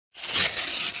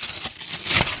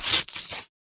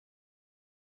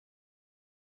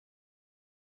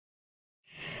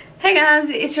Hey guys,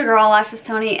 it's your girl Lashes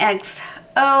Tony XO.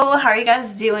 How are you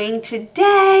guys doing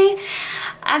today?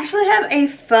 I actually have a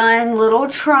fun little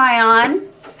try on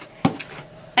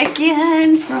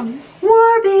again from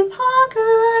Warby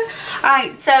Parker.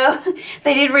 Alright, so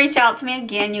they did reach out to me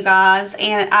again, you guys,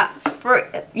 and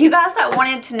for you guys that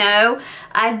wanted to know,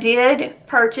 I did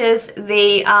purchase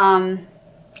the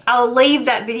I'll leave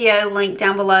that video link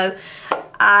down below.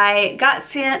 I got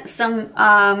sent some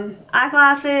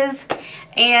eyeglasses,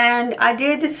 and I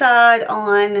did decide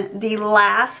on the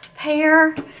last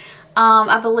pair.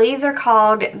 I believe they're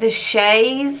called the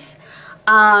Shays.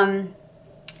 And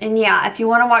yeah, if you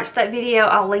want to watch that video,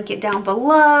 I'll link it down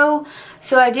below.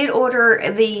 So I did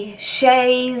order the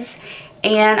Shays,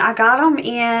 and I got them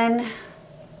in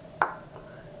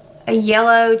a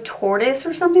yellow tortoise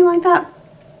or something like that.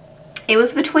 It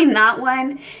was between that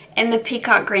one and the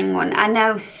peacock green one. I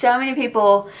know so many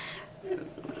people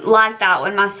like that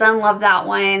one. My son loved that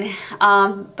one.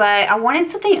 But I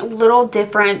wanted something a little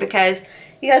different because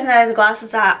you guys know the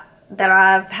glasses that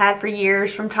I've had for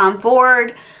years from Tom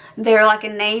Ford. They're like a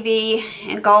navy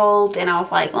and gold, and I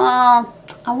was like, well,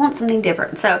 I want something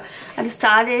different. So I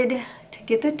decided to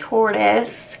get the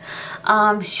tortoise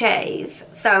Shays.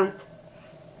 So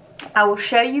I will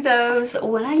show you those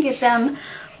when I get them.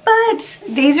 But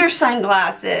these are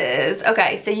sunglasses.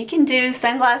 Okay, so you can do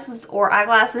sunglasses or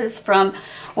eyeglasses from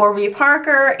Warby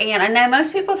Parker. And I know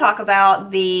most people talk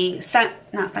about the,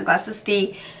 not sunglasses,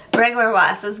 the regular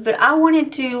glasses. But I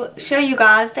wanted to show you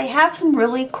guys, they have some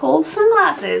really cool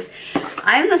sunglasses.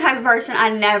 I'm the type of person, I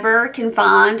never can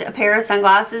find a pair of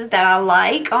sunglasses that I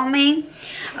like on me.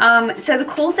 So the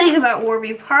cool thing about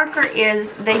Warby Parker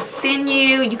is they send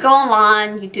you go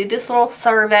online, you do this little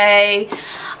survey.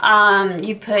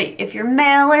 You put if you're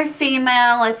male or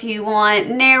female, if you want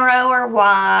narrow or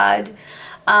wide,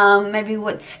 maybe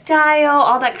what style,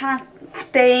 all that kind of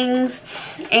things.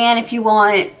 And if you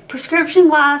want prescription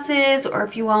glasses, or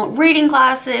if you want reading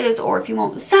glasses, or if you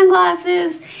want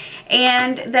sunglasses.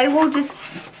 And they will just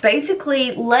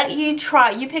basically let you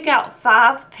try. You pick out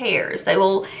 5 pairs. They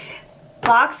will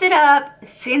box it up,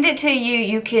 send it to you.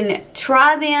 You can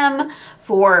try them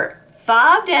for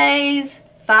 5 days,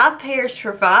 5 pairs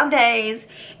for 5 days,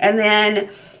 and then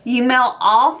you mail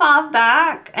all 5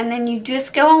 back, and then you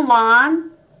just go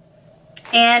online,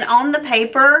 and on the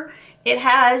paper it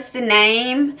has the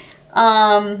name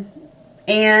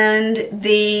and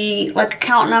the like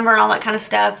account number and all that kind of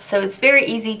stuff. So it's very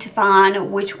easy to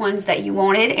find which ones that you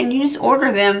wanted, and you just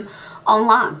order them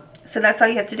online. So that's all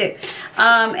you have to do.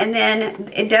 And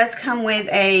then it does come with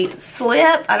a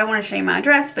slip. I don't want to show you my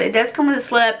address, but it does come with a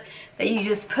slip that you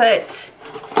just put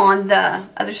on the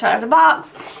other side of the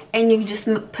box, and you just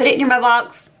put it in your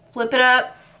mailbox, flip it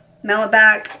up, mail it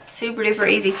back. Super duper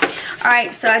easy.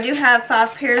 Alright, so I do have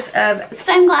 5 pairs of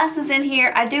sunglasses in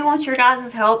here. I do want your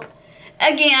guys' help.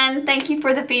 Again, thank you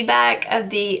for the feedback of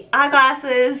the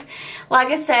eyeglasses. Like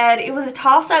I said, it was a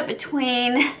toss-up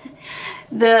between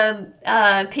the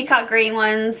peacock green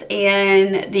ones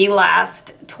and the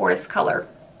last tortoise color.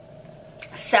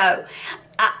 So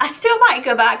I still might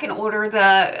go back and order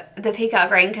the peacock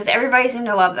green because everybody seemed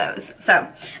to love those. So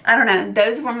I don't know,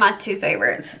 those were my 2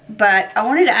 favorites. But I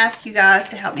wanted to ask you guys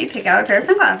to help me pick out a pair of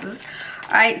sunglasses.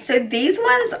 Alright, so these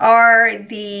ones are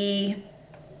the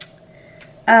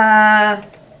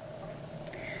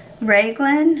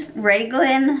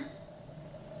Raglan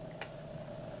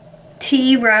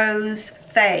Tea Rose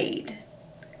Fade.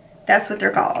 That's what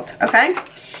they're called, okay?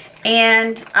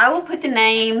 And I will put the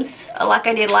names like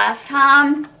I did last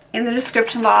time in the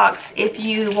description box if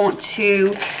you want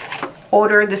to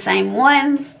order the same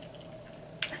ones.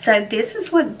 So this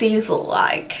is what these look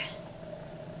like.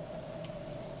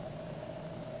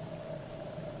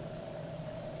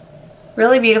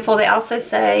 Really beautiful. They also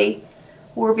say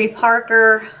Warby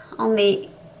Parker on the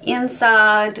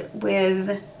inside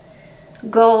with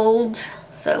gold.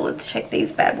 So let's check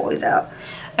these bad boys out.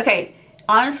 Okay,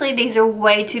 honestly, these are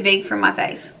way too big for my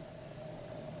face.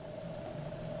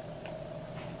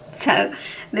 So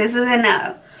this is a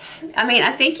no. I mean,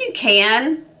 I think you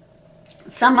can.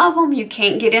 Some of them you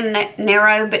can't get in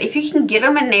narrow, but if you can get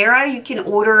them in narrow, you can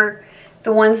order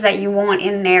the ones that you want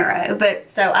in narrow. But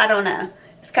so I don't know.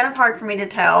 It's kind of hard for me to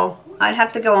tell. I'd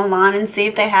have to go online and see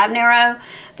if they have narrow.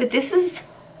 But this is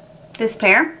this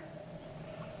pair.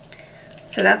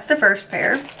 So that's the first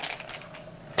pair.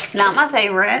 Not my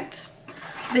favorite.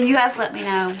 But you guys let me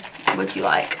know what you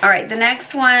like. Alright, the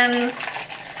next ones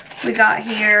we got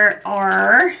here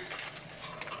are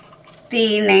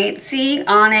the Nancy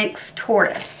Onyx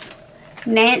Tortoise.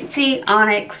 Nancy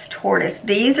Onyx Tortoise.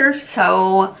 These are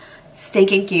so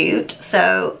stinking cute.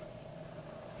 So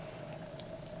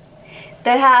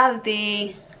They have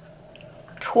the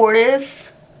tortoise,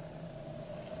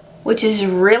 which is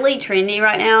really trendy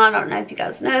right now. I don't know if you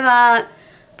guys know that,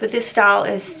 but this style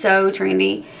is so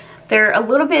trendy. They're a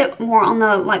little bit more on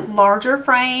the like larger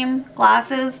frame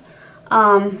glasses,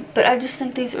 but I just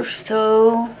think these are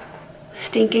so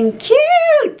stinking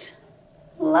cute.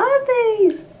 Love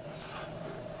these.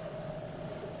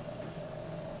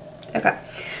 Okay,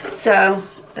 so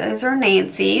those are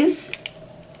Nancy's.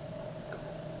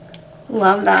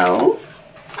 Love those.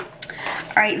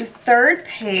 Alright, the third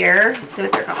pair, let's see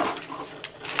what they're called.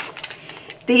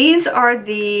 These are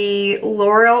the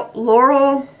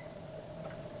Laurel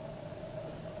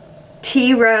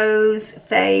Tea Rose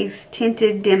Face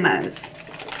Tinted Demos.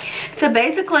 So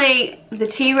basically, the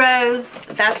Tea Rose,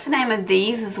 that's the name of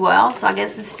these as well. So I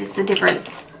guess it's just a different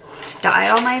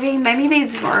style maybe. Maybe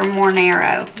these are more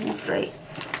narrow. We'll see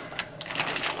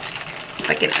if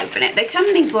I can open it. They come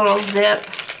in these little zip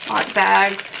like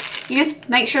bags. You just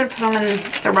make sure to put them in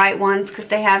the right ones because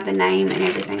they have the name and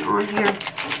everything on here.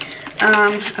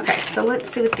 Okay, so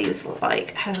let's see what these look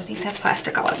like. Oh, these have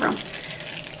plastic all over them.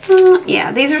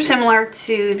 Yeah, these are similar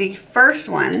to the first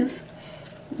ones.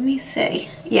 Let me see.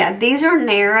 Yeah, these are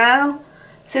narrow.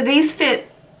 So these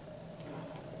fit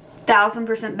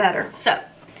 1000% better. So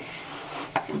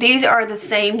these are the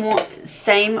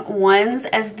same ones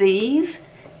as these.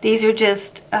 These are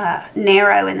just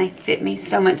narrow and they fit me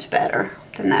so much better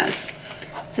than those.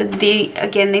 So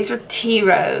again, these are Tea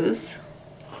Rose.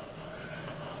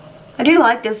 I do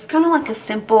like this. It's kind of like a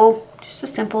simple, just a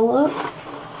simple look.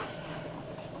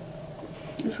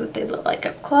 This is what they look like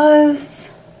up close.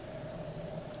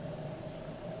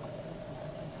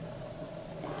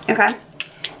 Okay.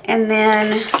 And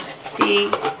then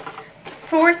the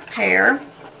fourth pair.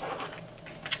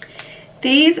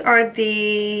 These are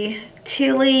the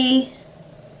Tilly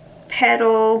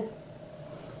Petal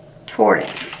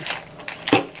Tortoise.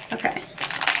 Okay.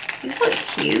 These look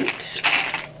cute.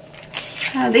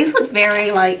 These look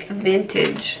very like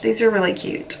vintage. These are really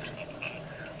cute.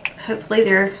 Hopefully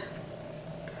they're...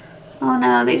 Oh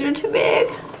no, these are too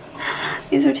big.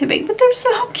 These are too big, but they're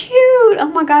so cute. Oh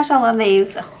my gosh, I love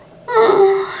these.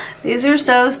 These are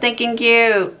so stinking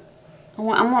cute.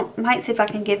 I might see if I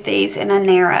can get these in a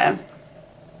narrow.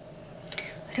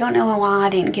 I don't know why I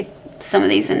didn't get some of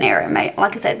these in narrow.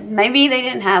 Like I said, maybe they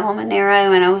didn't have them in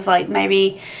narrow and I was like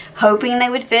maybe hoping they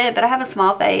would fit, but I have a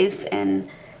small face and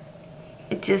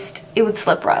it would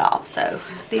slip right off. So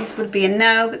these would be a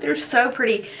no, but they're so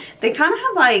pretty. They kind of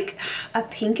have like a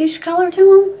pinkish color to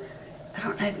them. I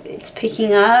don't know if it's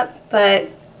picking up, but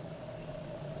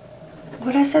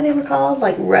what did I say they were called?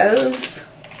 Like rose?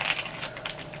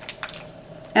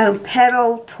 Oh,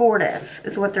 Petal Tortoise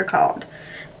is what they're called.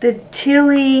 The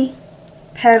Tilly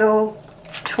Petal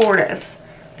Tortoise.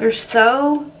 They're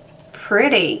so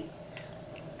pretty.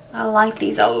 I like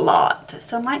these a lot.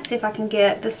 So I might see if I can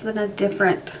get this in a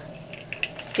different,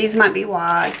 these might be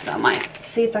wide, so I might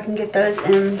see if I can get those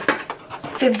in.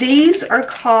 So these are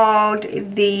called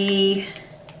the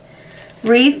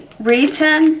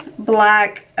Reeton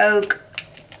Black Oak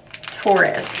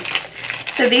Tortoise.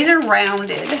 So these are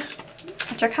rounded,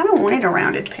 which I kind of wanted a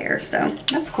rounded pair, so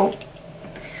that's cool.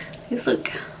 These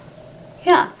look,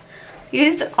 yeah,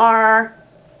 these are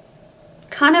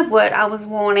kind of what I was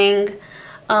wanting.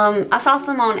 I saw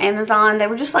some on Amazon. They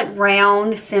were just like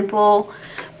round, simple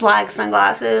black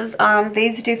sunglasses.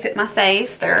 These do fit my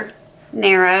face. They're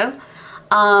narrow.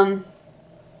 So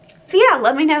yeah,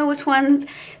 let me know which ones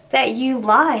that you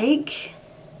like.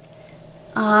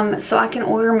 So I can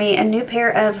order me a new pair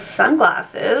of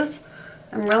sunglasses.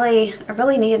 I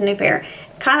really need a new pair.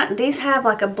 These have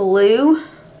like a blue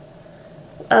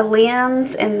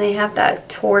lens and they have that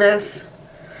tortoise.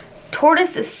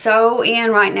 Tortoise is so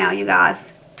in right now, you guys.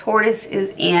 Tortoise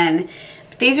is in.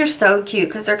 But these are so cute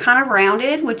because they're kind of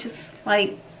rounded, which is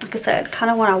like I said, kind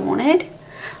of what I wanted.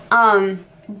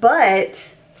 But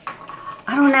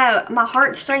I don't know, my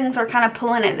heartstrings are kind of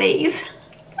pulling at these.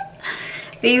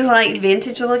 These like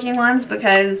vintage looking ones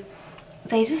because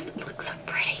they just look so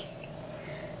pretty.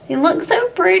 They look so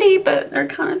pretty, but they're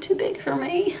kind of too big for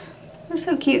me. They're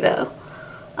so cute though.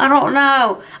 I don't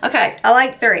know. Okay, I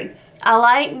like three. I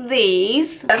like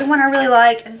these. The other one I really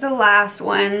like is the last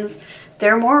ones.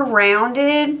 They're more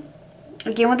rounded,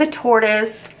 again with the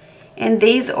tortoise. And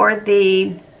these are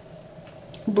the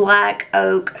Black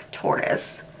Oak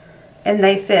Tortoise. And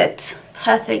they fit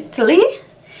perfectly.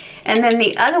 And then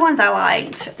the other ones I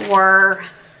liked were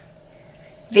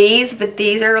these, but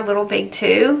these are a little big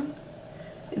too.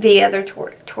 The other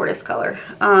tortoise color.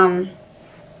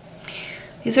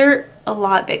 These are a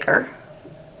lot bigger.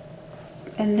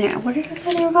 And there, what did I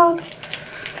say they were called?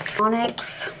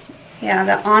 Onyx. Yeah,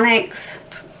 the Onyx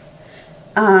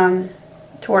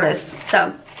tortoise.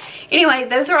 So anyway,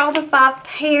 those are all the 5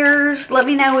 pairs. Let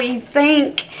me know what you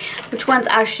think, which ones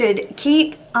I should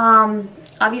keep.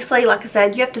 Obviously, like I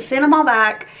said, you have to send them all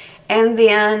back, and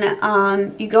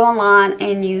then you go online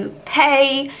and you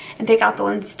pay and pick out the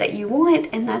ones that you want,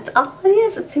 and that's all it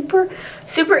is. It's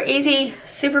super easy,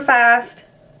 super fast.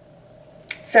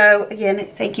 So again,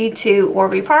 thank you to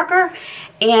Warby Parker,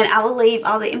 and I will leave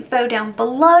all the info down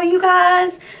below, you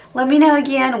guys. Let me know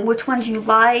again which ones you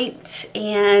liked,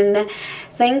 and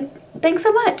thanks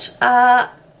so much.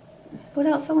 What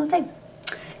else I want to say?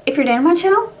 If you're new to my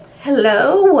channel,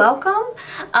 hello, welcome.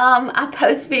 I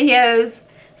post videos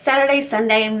Saturday,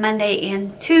 Sunday, Monday,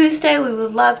 and Tuesday. We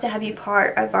would love to have you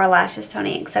part of our Lashes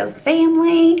Toni XO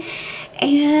family.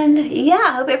 And yeah,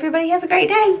 I hope everybody has a great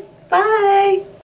day. Bye.